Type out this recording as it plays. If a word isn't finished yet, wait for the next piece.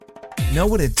Know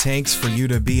what it takes for you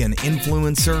to be an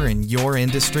influencer in your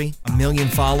industry? 1 million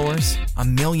followers?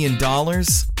 $1 million?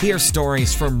 Hear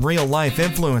stories from real-life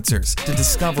influencers to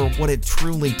discover what it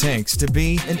truly takes to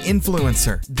be an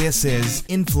influencer. This is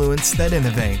Influence That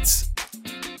Innovates.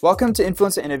 Welcome to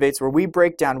Influence That Innovates, where we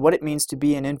break down what it means to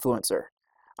be an influencer.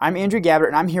 I'm Andrew Gabbert,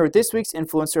 and I'm here with this week's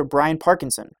influencer, Brian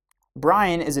Parkinson.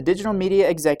 Brian is a digital media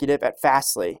executive at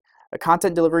Fastly, a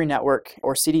content delivery network,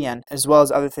 or CDN, as well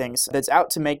as other things, that's out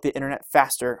to make the internet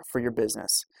faster for your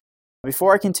business.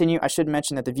 Before I continue, I should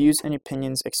mention that the views and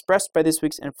opinions expressed by this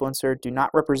week's influencer do not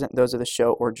represent those of the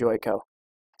show or Joico.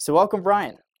 So welcome,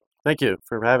 Brian. Thank you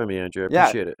for having me, Andrew. I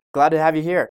appreciate it. Glad to have you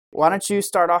here. Why don't you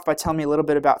start off by telling me a little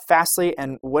bit about Fastly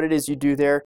and what it is you do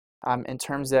there in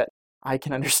terms that I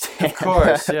can understand. Of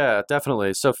course, yeah,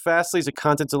 definitely. So Fastly is a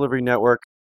content delivery network.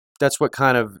 That's what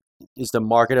kind of is the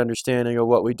market understanding of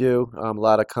what we do. A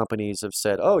lot of companies have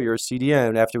said, oh, you're a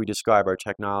CDN after we describe our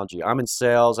technology. I'm in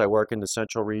sales. I work in the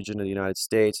central region of the United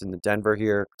States, in the Denver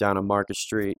here, down on Market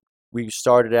Street. We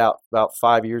started out about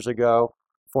 5 years ago,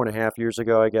 4.5 years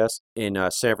ago, I guess, in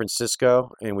San Francisco,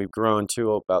 and we've grown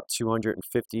to about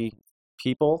 250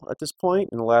 people at this point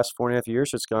in the last 4.5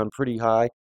 years. So it's gone pretty high in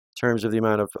terms of the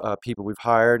amount of people we've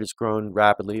hired. It's grown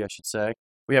rapidly, I should say.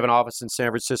 We have an office in San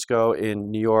Francisco, in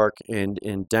New York, and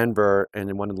in Denver, and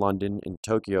then one in London and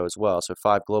Tokyo as well. So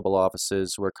 5 global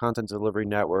offices. We're a content delivery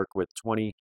network with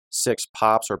 26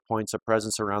 POPs or points of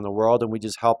presence around the world, and we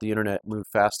just help the internet move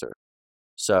faster.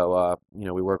 So,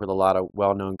 we work with a lot of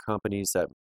well-known companies that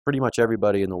pretty much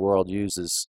everybody in the world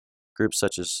uses. Groups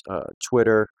such as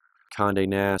Twitter, Condé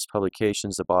Nast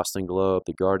Publications, the Boston Globe,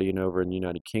 The Guardian over in the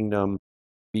United Kingdom,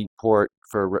 Beatport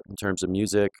in terms of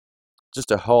music. Just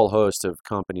a whole host of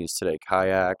companies today,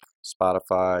 Kayak,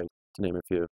 Spotify, to name a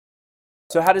few.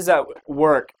 So how does that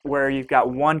work where you've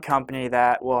got one company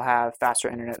that will have faster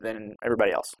internet than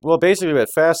everybody else? Well, basically at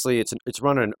Fastly, it's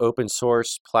run on an open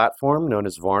source platform known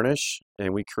as Varnish,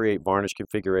 and we create Varnish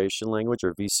Configuration Language,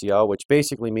 or VCL, which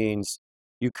basically means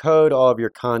you code all of your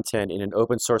content in an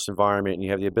open source environment, and you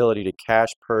have the ability to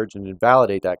cache, purge, and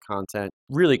invalidate that content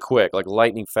really quick, like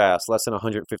lightning fast, less than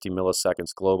 150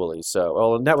 milliseconds globally.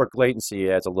 So, network latency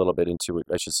adds a little bit into it,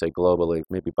 I should say globally,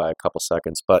 maybe by a couple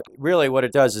seconds. But really what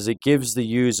it does is it gives the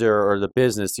user or the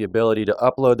business the ability to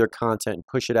upload their content and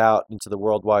push it out into the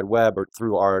World Wide Web or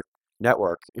through our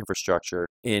network infrastructure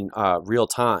in real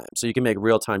time. So you can make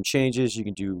real-time changes. You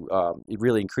can do, it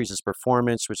really increases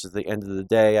performance, which is the end of the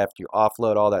day. After you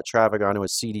offload all that traffic onto a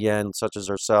CDN, such as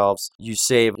ourselves, you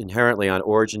save inherently on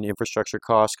origin infrastructure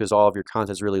costs because all of your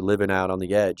content is really living out on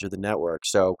the edge of the network.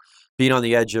 So being on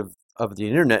the edge of the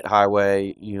internet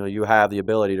highway, you have the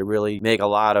ability to really make a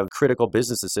lot of critical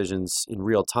business decisions in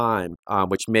real time,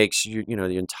 which makes the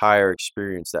entire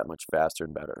experience that much faster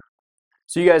and better.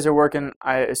 So you guys are working,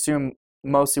 I assume,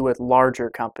 mostly with larger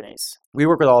companies. We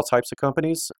work with all types of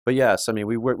companies, but yes,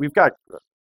 we've got,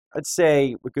 I'd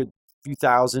say, a good few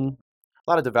thousand.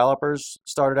 A lot of developers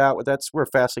started out with that's where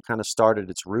Fastly kind of started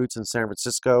its roots in San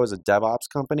Francisco as a DevOps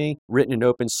company, written in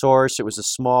open source. It was a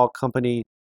small company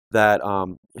that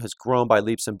has grown by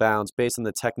leaps and bounds based on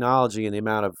the technology and the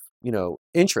amount of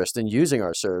interest in using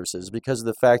our services because of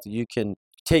the fact that you can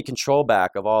take control back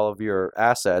of all of your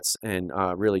assets and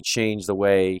really change the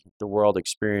way the world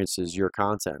experiences your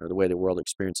content or the way the world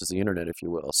experiences the internet, if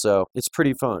you will. So it's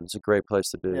pretty fun. It's a great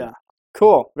place to be. Yeah.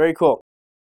 Cool. Very cool.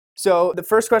 So the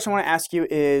first question I want to ask you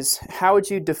is, how would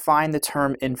you define the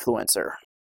term influencer?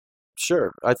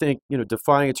 Sure. I think,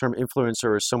 defining a term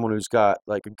influencer is someone who's got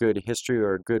like a good history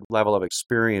or a good level of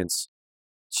experience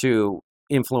to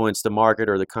influence the market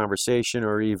or the conversation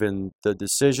or even the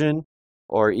decision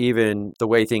or even the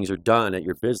way things are done at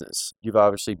your business. You've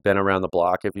obviously been around the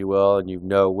block, if you will, and you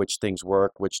know which things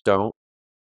work, which don't.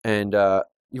 And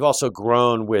you've also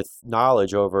grown with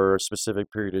knowledge over a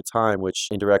specific period of time, which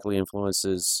indirectly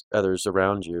influences others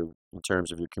around you in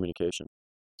terms of your communication.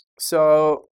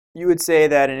 So you would say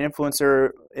that an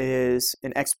influencer is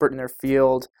an expert in their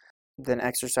field, then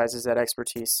exercises that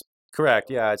expertise.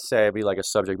 Correct. Yeah, I'd say I'd be like a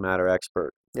subject matter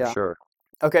expert. Yeah. Sure.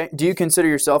 Okay. Do you consider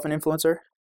yourself an influencer?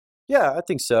 Yeah, I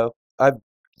think so. I've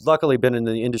luckily been in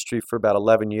the industry for about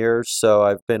 11 years, so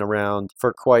I've been around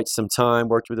for quite some time,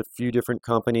 worked with a few different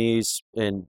companies,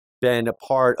 and been a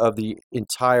part of the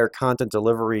entire content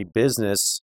delivery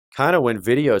business kind of when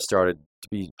video started to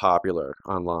be popular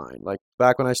online. Like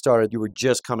back when I started, you were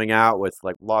just coming out with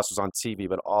like losses on TV,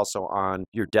 but also on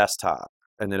your desktop.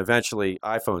 And then eventually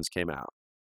iPhones came out.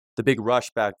 The big rush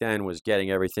back then was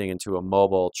getting everything into a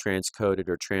mobile transcoded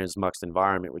or transmuxed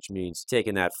environment, which means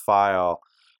taking that file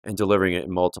and delivering it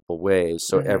in multiple ways.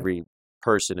 So every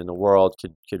person in the world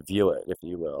could view it, if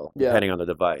you will, Yeah. depending on the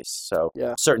device. So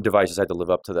Yeah. certain devices had to live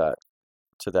up to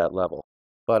that level.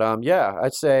 But yeah,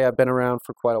 I'd say I've been around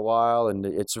for quite a while, and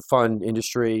it's a fun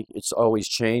industry. It's always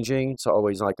changing. It's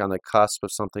always like on the cusp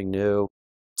of something new.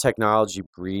 Technology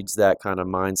breeds that kind of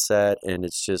mindset, and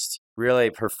it's just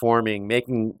really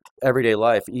making everyday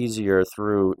life easier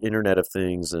through Internet of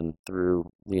Things and through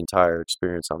the entire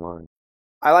experience online.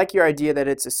 I like your idea that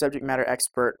it's a subject matter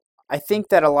expert. I think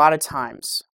that a lot of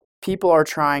times people are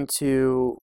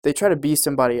they try to be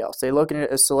somebody else. They look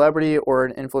at a celebrity or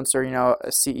an influencer,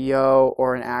 a CEO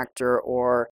or an actor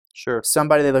or Sure.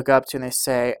 somebody they look up to, and they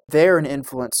say, they're an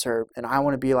influencer and I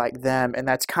want to be like them. And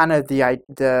that's kind of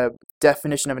the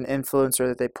definition of an influencer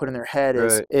that they put in their head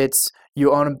is Right. it's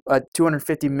you own a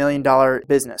 $250 million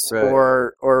business, Right.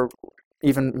 or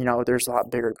even, there's a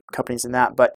lot bigger companies than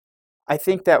that. But I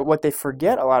think that what they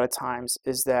forget a lot of times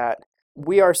is that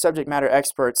we are subject matter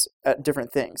experts at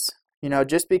different things.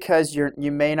 Just because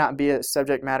you may not be a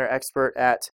subject matter expert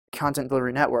at content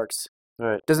delivery networks,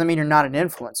 Right. doesn't mean you're not an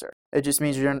influencer. It just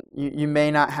means you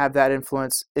may not have that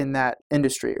influence in that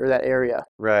industry or that area.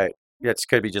 Right. Yeah, it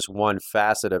could be just one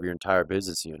facet of your entire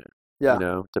business unit.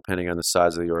 Yeah. Depending on the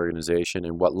size of the organization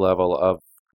and what level of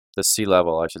the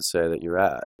C-level, I should say, that you're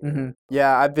at. Mm-hmm.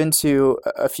 Yeah, I've been to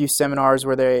a few seminars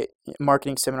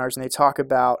marketing seminars, and they talk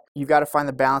about you've got to find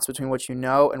the balance between what you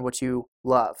know and what you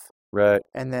love. Right.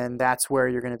 And then that's where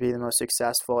you're going to be the most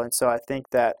successful. And so I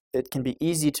think that it can be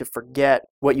easy to forget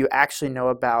what you actually know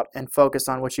about and focus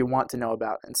on what you want to know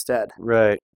about instead.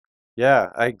 Right. Yeah,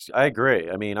 I agree.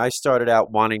 I mean, I started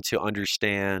out wanting to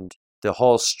understand the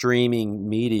whole streaming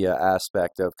media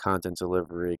aspect of content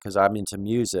delivery because I'm into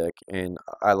music and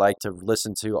I like to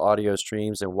listen to audio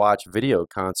streams and watch video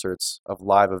concerts of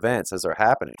live events as they're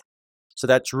happening. So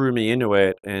that drew me into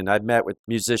it, and I've met with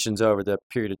musicians over the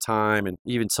period of time and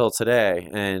even till today.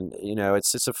 And,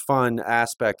 it's just a fun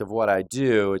aspect of what I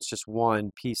do. It's just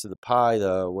one piece of the pie,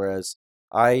 though, whereas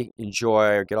I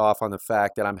enjoy or get off on the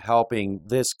fact that I'm helping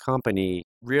this company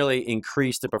really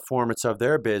increase the performance of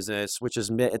their business, which is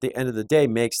at the end of the day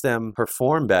makes them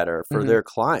perform better for their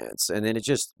clients. And then it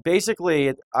just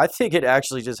basically, I think it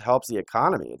actually just helps the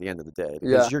economy at the end of the day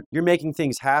because you're making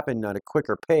things happen at a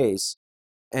quicker pace.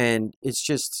 And it's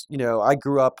just,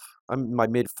 I'm in my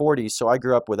mid-40s, so I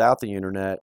grew up without the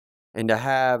internet. And to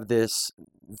have this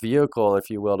vehicle, if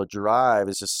you will, to drive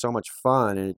is just so much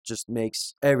fun. And it just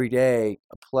makes every day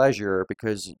a pleasure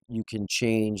because you can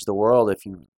change the world if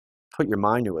you put your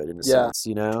mind to it, in a sense.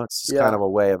 It's just kind of a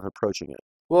way of approaching it.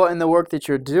 Well, in the work that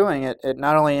you're doing, it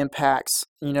not only impacts,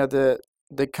 the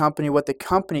company, what the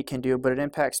company can do, but it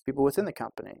impacts people within the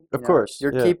company. Of course.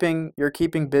 You're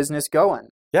keeping business going.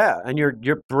 Yeah, and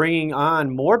you're bringing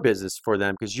on more business for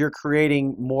them because you're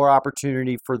creating more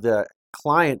opportunity for the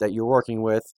client that you're working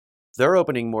with. They're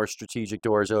opening more strategic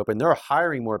doors open. They're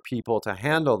hiring more people to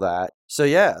handle that. So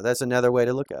yeah, that's another way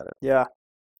to look at it. Yeah.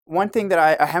 One thing that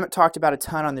I haven't talked about a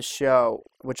ton on the show,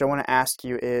 which I want to ask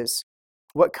you is,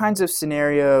 what kinds of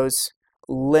scenarios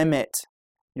limit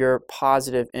your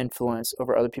positive influence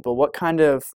over other people? What kind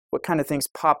of things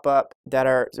pop up that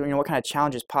are, what kind of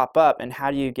challenges pop up, and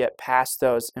how do you get past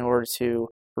those in order to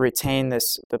retain the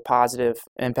positive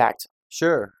impact?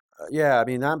 Sure. Yeah, I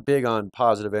mean, I'm big on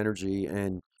positive energy,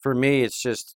 and for me, it's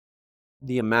just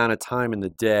the amount of time in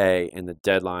the day and the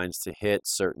deadlines to hit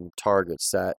certain targets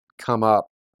that come up.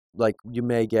 Like you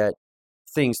may get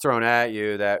things thrown at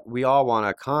you that we all want to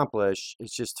accomplish.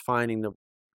 It's just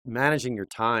managing your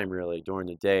time really during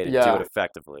the day to do it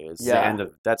effectively.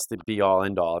 That's the be all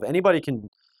end all. If anybody can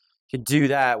do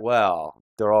that well,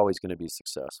 they're always going to be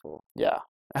successful. Yeah,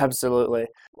 absolutely.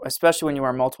 Especially when you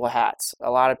wear multiple hats. A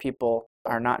lot of people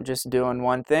are not just doing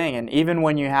one thing. And even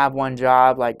when you have one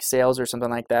job like sales or something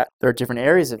like that, there are different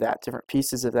areas of that, different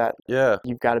pieces of that. Yeah.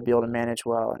 You've got to be able to manage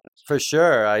well. For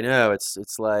sure. I know.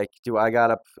 It's like,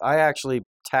 I actually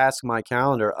task my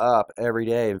calendar up every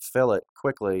day and fill it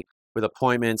quickly with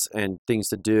appointments and things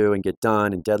to do and get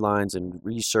done and deadlines and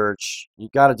research. You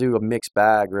got to do a mixed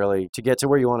bag really to get to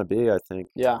where you want to be, I think.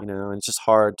 Yeah. And it's just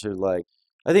hard to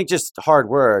I think just hard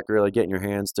work, really getting your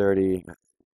hands dirty,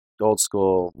 old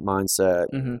school mindset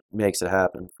makes it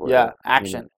happen for you. Yeah,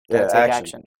 action. Yeah,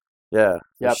 action. Yeah,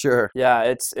 for sure. Yeah,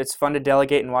 it's fun to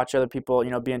delegate and watch other people,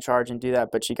 be in charge and do that,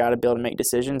 but you got to be able to make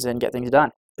decisions and get things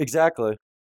done. Exactly.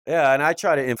 Yeah, and I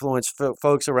try to influence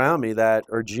folks around me that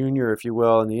are junior, if you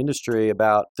will, in the industry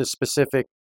about the specific,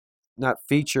 not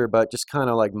feature, but just kind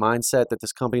of like mindset that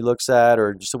this company looks at,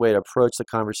 or just a way to approach the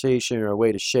conversation, or a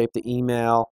way to shape the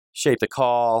email, shape the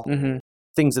call,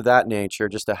 things of that nature,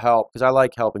 just to help, because I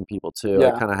like helping people too.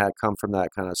 Yeah. I kind of had come from that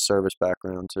kind of service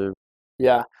background too.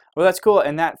 Yeah. Well, that's cool.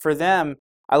 And that for them,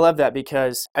 I love that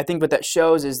because I think what that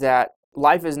shows is that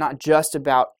life is not just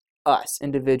about us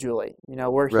individually.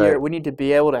 We're here, Right. we need to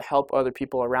be able to help other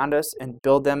people around us and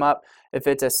build them up. If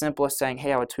it's as simple as saying,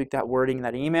 hey, I would tweak that wording in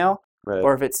that email, Right.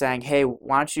 or if it's saying, hey,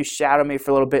 why don't you shadow me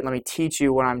for a little bit and let me teach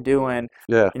you what I'm doing.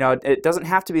 Yeah. It doesn't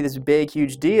have to be this big,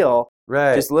 huge deal.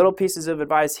 Right. Just little pieces of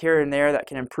advice here and there that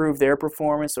can improve their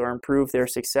performance or improve their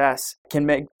success can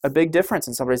make a big difference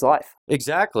in somebody's life.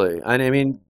 Exactly. And I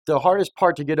mean, the hardest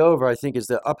part to get over, I think, is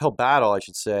the uphill battle, I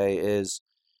should say, is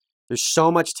there's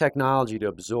so much technology to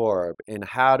absorb and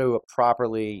how to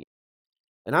properly,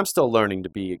 and I'm still learning to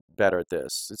be better at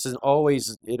this. It's an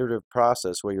always iterative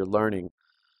process where you're learning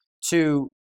to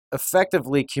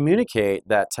effectively communicate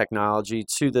that technology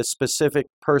to the specific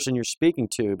person you're speaking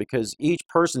to, because each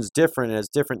person's different and has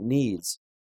different needs.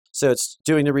 So it's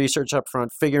doing the research up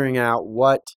front, figuring out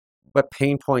what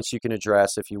pain points you can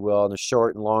address, if you will, in the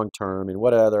short and long term, and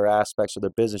what other aspects of the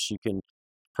business you can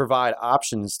provide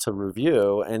options to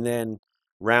review, and then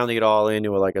rounding it all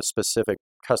into like a specific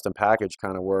custom package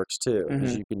kind of works too,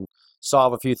 because you can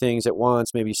solve a few things at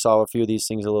once, maybe solve a few of these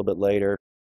things a little bit later.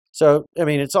 So, I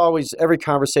mean, it's always, every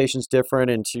conversation's different,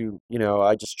 and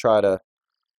I just try to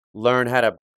learn how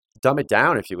to dumb it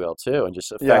down, if you will, too, and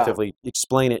just effectively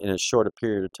explain it in a shorter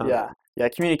period of time. Yeah,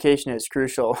 communication is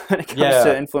crucial when it comes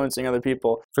to influencing other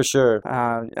people. For sure.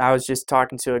 I was just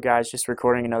talking to a guy, just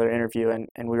recording another interview,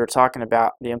 and we were talking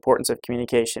about the importance of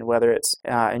communication, whether it's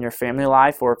in your family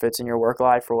life or if it's in your work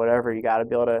life or whatever. You got to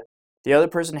be able to, the other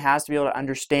person has to be able to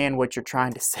understand what you're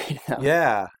trying to say to them.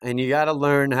 Yeah, and you got to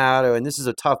learn how to, and this is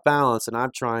a tough balance, and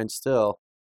I'm trying still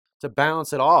to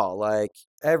balance it all. Like,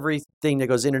 everything that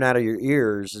goes in and out of your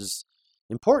ears is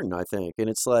important, I think. And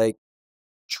it's like,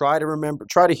 try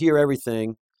to hear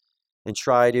everything and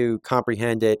try to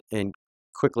comprehend it and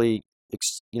quickly,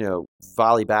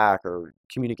 volley back or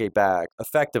communicate back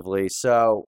effectively.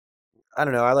 So, I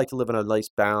don't know. I like to live on a nice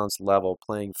balanced level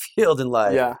playing field in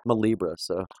life. Yeah. I'm a Libra,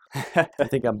 so I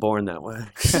think I'm born that way.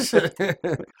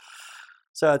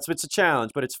 So it's a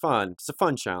challenge, but it's fun. It's a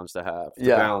fun challenge to have to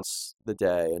balance the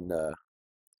day, and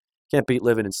can't beat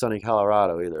living in sunny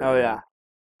Colorado either. Oh yeah.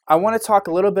 I want to talk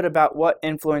a little bit about what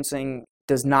influencing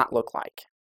does not look like.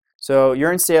 So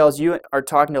you're in sales, you are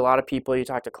talking to a lot of people, you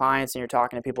talk to clients, and you're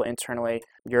talking to people internally.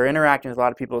 You're interacting with a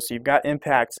lot of people, so you've got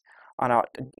impact on a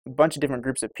bunch of different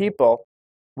groups of people.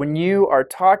 When you are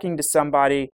talking to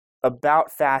somebody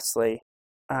about Fastly,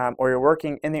 or you're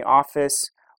working in the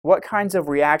office, what kinds of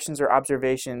reactions or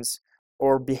observations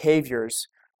or behaviors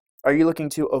are you looking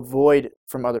to avoid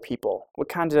from other people? What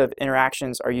kinds of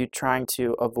interactions are you trying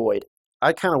to avoid?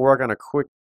 I kind of work on a quick,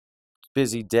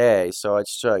 busy day, so I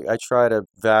try to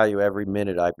value every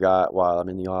minute I've got while I'm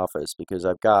in the office, because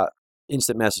I've got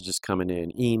instant messages coming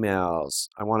in, emails.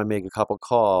 I want to make a couple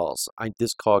calls.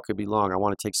 This call could be long. I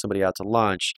want to take somebody out to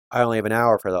lunch. I only have an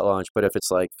hour for that lunch, but if it's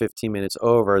like 15 minutes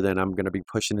over, then I'm going to be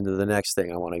pushing into the next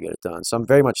thing. I want to get it done. So I'm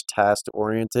very much task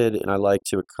oriented, and I like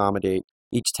to accommodate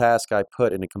each task I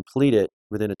put and to complete it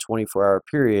within a 24-hour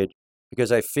period,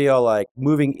 because I feel like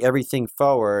moving everything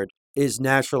forward is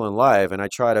natural in life, and I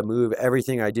try to move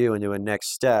everything I do into a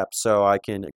next step so I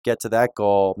can get to that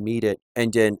goal, meet it,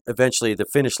 and then eventually the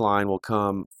finish line will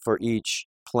come for each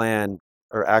plan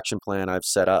or action plan I've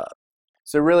set up.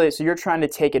 So you're trying to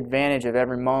take advantage of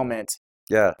every moment.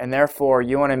 Yeah. And therefore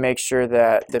you want to make sure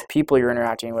that the people you're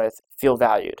interacting with feel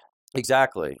valued.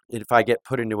 Exactly. If I get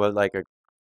put into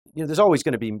there's always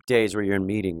going to be days where you're in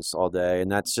meetings all day, and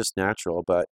that's just natural,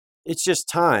 but it's just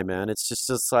time, man. It's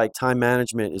just like time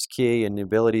management is key, and the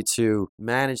ability to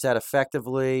manage that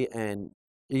effectively. And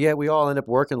yeah, we all end up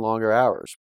working longer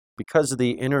hours because of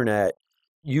the internet.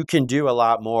 You can do a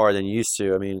lot more than you used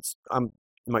to. I mean, I'm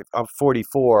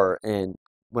 44, and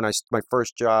when my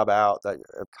first job out of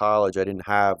college, I didn't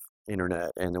have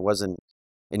internet, and there wasn't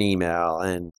an email,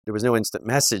 and there was no instant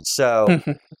message, so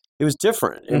it was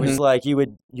different. It was like you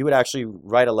would actually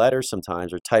write a letter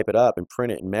sometimes, or type it up and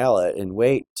print it and mail it, and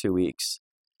wait 2 weeks,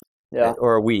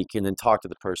 or a week, and then talk to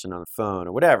the person on the phone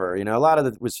or whatever. A lot of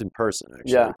it was in person,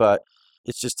 actually, but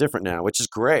it's just different now, which is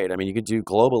great. I mean, you could do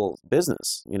global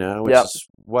business, which is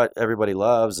what everybody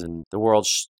loves, and the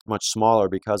world's much smaller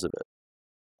because of it.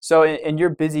 So in your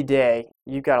busy day,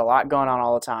 you've got a lot going on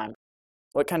all the time.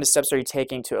 What kind of steps are you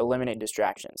taking to eliminate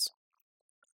distractions?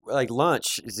 Like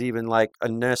lunch is even like a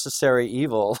necessary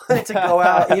evil to go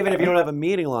out, even if you don't have a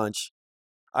meeting lunch.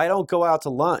 I don't go out to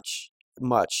lunch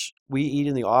much. We eat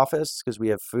in the office because we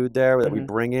have food there that we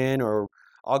bring in, or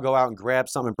I'll go out and grab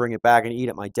something and bring it back and eat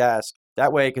at my desk.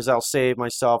 That way, because I'll save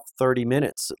myself 30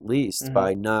 minutes at least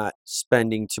by not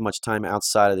spending too much time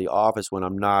outside of the office when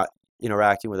I'm not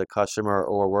interacting with a customer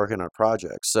or working on a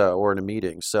project, or in a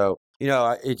meeting. So,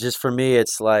 it just, for me,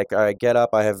 it's like I get up,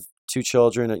 I have two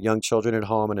children, young children at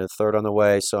home and a third on the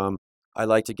way. So I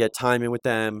like to get time in with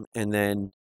them, and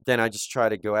then I just try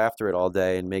to go after it all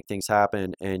day and make things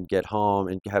happen and get home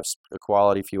and have a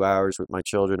quality few hours with my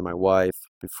children and my wife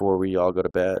before we all go to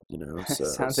bed, So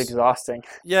Sounds exhausting.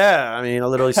 Yeah, I mean, I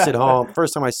literally sit home.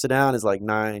 First time I sit down is like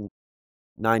 9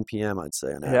 p.m., I'd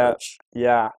say, on average.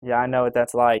 Yeah, I know what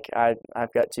that's like.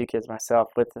 I've got two kids myself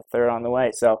with the third on the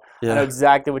way, so Yeah. I know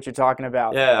exactly what you're talking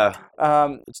about. Yeah.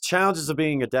 It's challenges of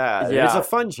being a dad. Yeah. It's a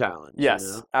fun challenge.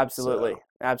 Yes, absolutely.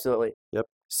 Absolutely. Yep.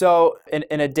 So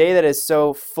in a day that is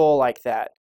so full like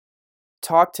that,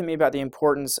 talk to me about the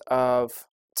importance of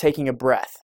taking a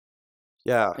breath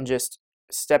Yeah. and just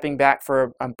stepping back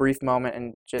for a brief moment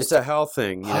and just... It's a health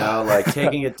thing, like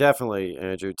taking it, definitely,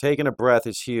 Andrew. Taking a breath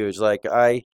is huge. Like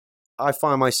I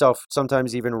find myself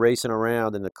sometimes even racing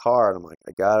around in the car, and I'm like,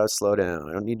 I gotta slow down.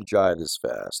 I don't need to drive this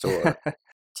fast, or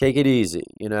take it easy,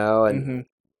 and Mm-hmm.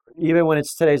 even when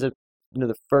today's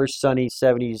the first sunny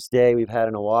 70s day we've had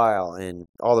in a while, and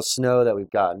all the snow that we've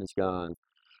gotten is gone,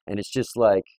 and it's just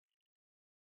like,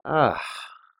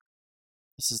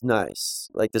 this is nice.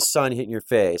 Like the sun hitting your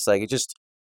face, like it just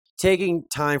taking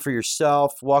time for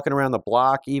yourself, walking around the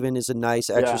block even is a nice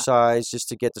exercise just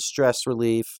to get the stress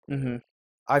relief. Mm-hmm.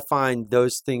 I find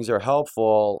those things are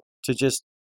helpful to just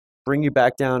bring you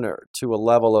back down to a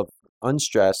level of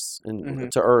unstress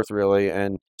and to earth, really,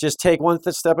 and just take one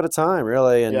step at a time,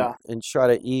 really, and try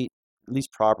to eat at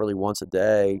least properly once a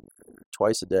day,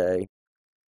 twice a day.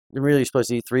 You're really supposed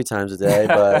to eat 3 times a day,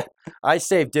 but I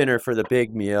save dinner for the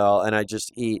big meal, and I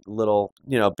just eat little,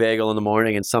 bagel in the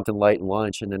morning and something light in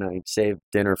lunch, and then I save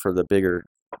dinner for the bigger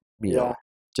meal. Yeah.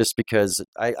 Just because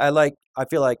I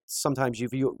feel like sometimes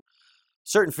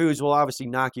certain foods will obviously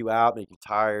knock you out, make you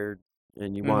tired,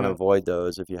 and you want to avoid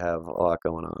those if you have a lot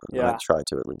going on. Yeah. I try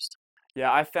to, at least.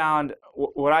 Yeah, I found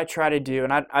what I try to do,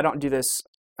 and I don't do this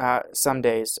some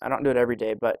days. I don't do it every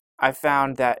day, but I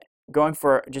found that going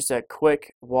for just a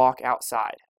quick walk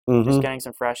outside, just getting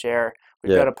some fresh air.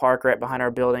 We've got a park right behind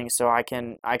our building, so I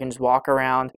can just walk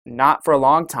around, not for a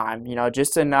long time,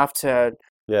 just enough to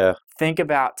think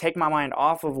about, take my mind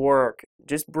off of work,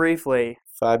 just briefly.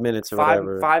 5 minutes or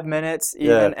whatever. 5 minutes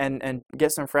even, and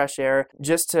get some fresh air,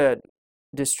 just to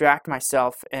distract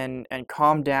myself and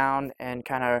calm down and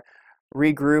kind of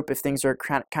regroup if things are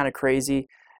kind of crazy.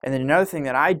 And then another thing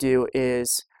that I do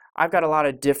is I've got a lot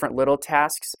of different little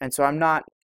tasks, and so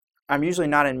I'm usually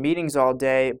not in meetings all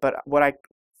day, but what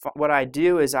I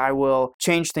do is I will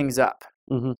change things up.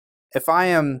 Mm-hmm. If I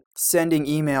am sending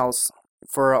emails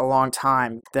for a long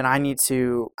time, then I need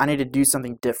to do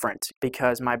something different,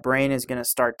 because my brain is going to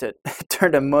start to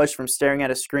turn to mush from staring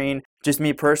at a screen, just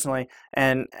me personally,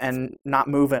 and not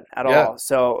moving at all.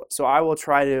 So I will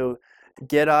try to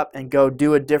get up and go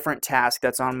do a different task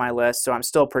that's on my list, so I'm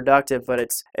still productive, but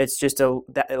it's just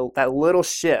that little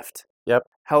shift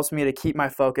helps me to keep my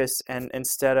focus, and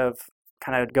instead of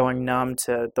kind of going numb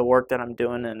to the work that I'm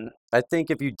doing. And I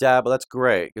think if you dabble, that's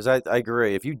great, because I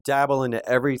agree. If you dabble into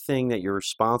everything that you're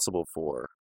responsible for,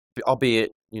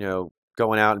 albeit,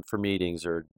 going out for meetings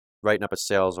or writing up a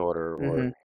sales order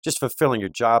or just fulfilling your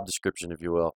job description, if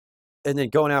you will, and then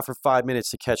going out for 5 minutes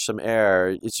to catch some air,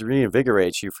 it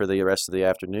reinvigorates you for the rest of the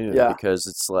afternoon. Because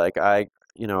it's like I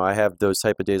have those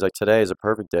type of days. Like today is a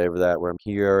perfect day for that, where I'm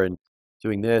here and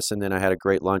doing this, and then I had a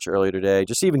great lunch earlier today.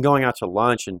 Just even going out to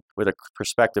lunch and with a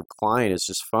prospective client is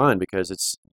just fun, because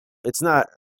it's not,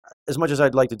 as much as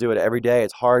I'd like to do it every day,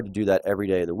 it's hard to do that every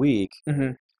day of the week.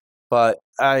 But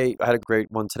I had a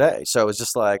great one today, so it was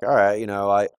just like, all right,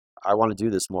 I want to do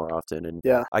this more often, and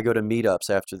I go to meetups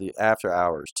after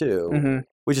hours too,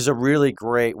 which is a really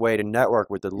great way to network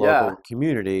with the local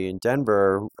community in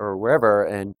Denver or wherever,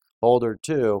 and Boulder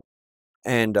too.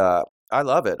 And I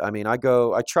love it. I mean, I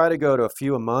try to go to a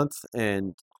few a month,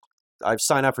 and I've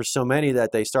signed up for so many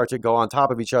that they start to go on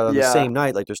top of each other on the same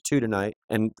night. Like there's 2 tonight,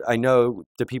 and I know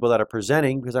the people that are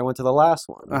presenting because I went to the last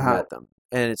one and met them.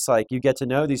 And it's like you get to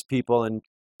know these people in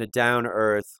a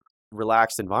down-to-earth,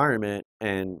 relaxed environment,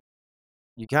 and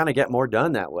you kind of get more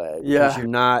done that way, because you're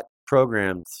not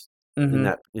programmed in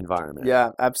that environment. Yeah,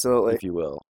 absolutely. If you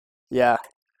will. Yeah.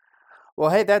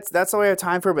 Well, hey, that's all we have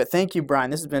time for. But thank you, Brian.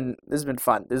 This has been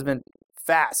fun. This has been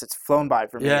fast. It's flown by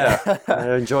for me. Yeah,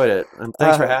 I enjoyed it. And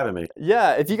thanks for having me.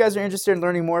 Yeah, if you guys are interested in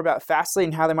learning more about Fastly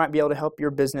and how they might be able to help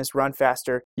your business run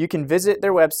faster, you can visit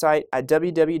their website at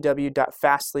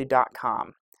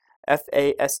www.fastly.com.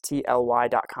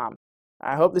 FASTLY.com.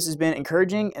 I hope this has been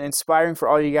encouraging and inspiring for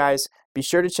all you guys. Be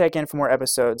sure to check in for more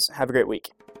episodes. Have a great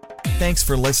week. Thanks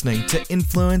for listening to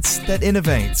Influence That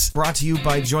Innovates, brought to you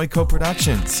by Joyco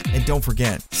Productions. And don't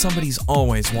forget, somebody's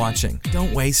always watching.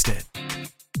 Don't waste it.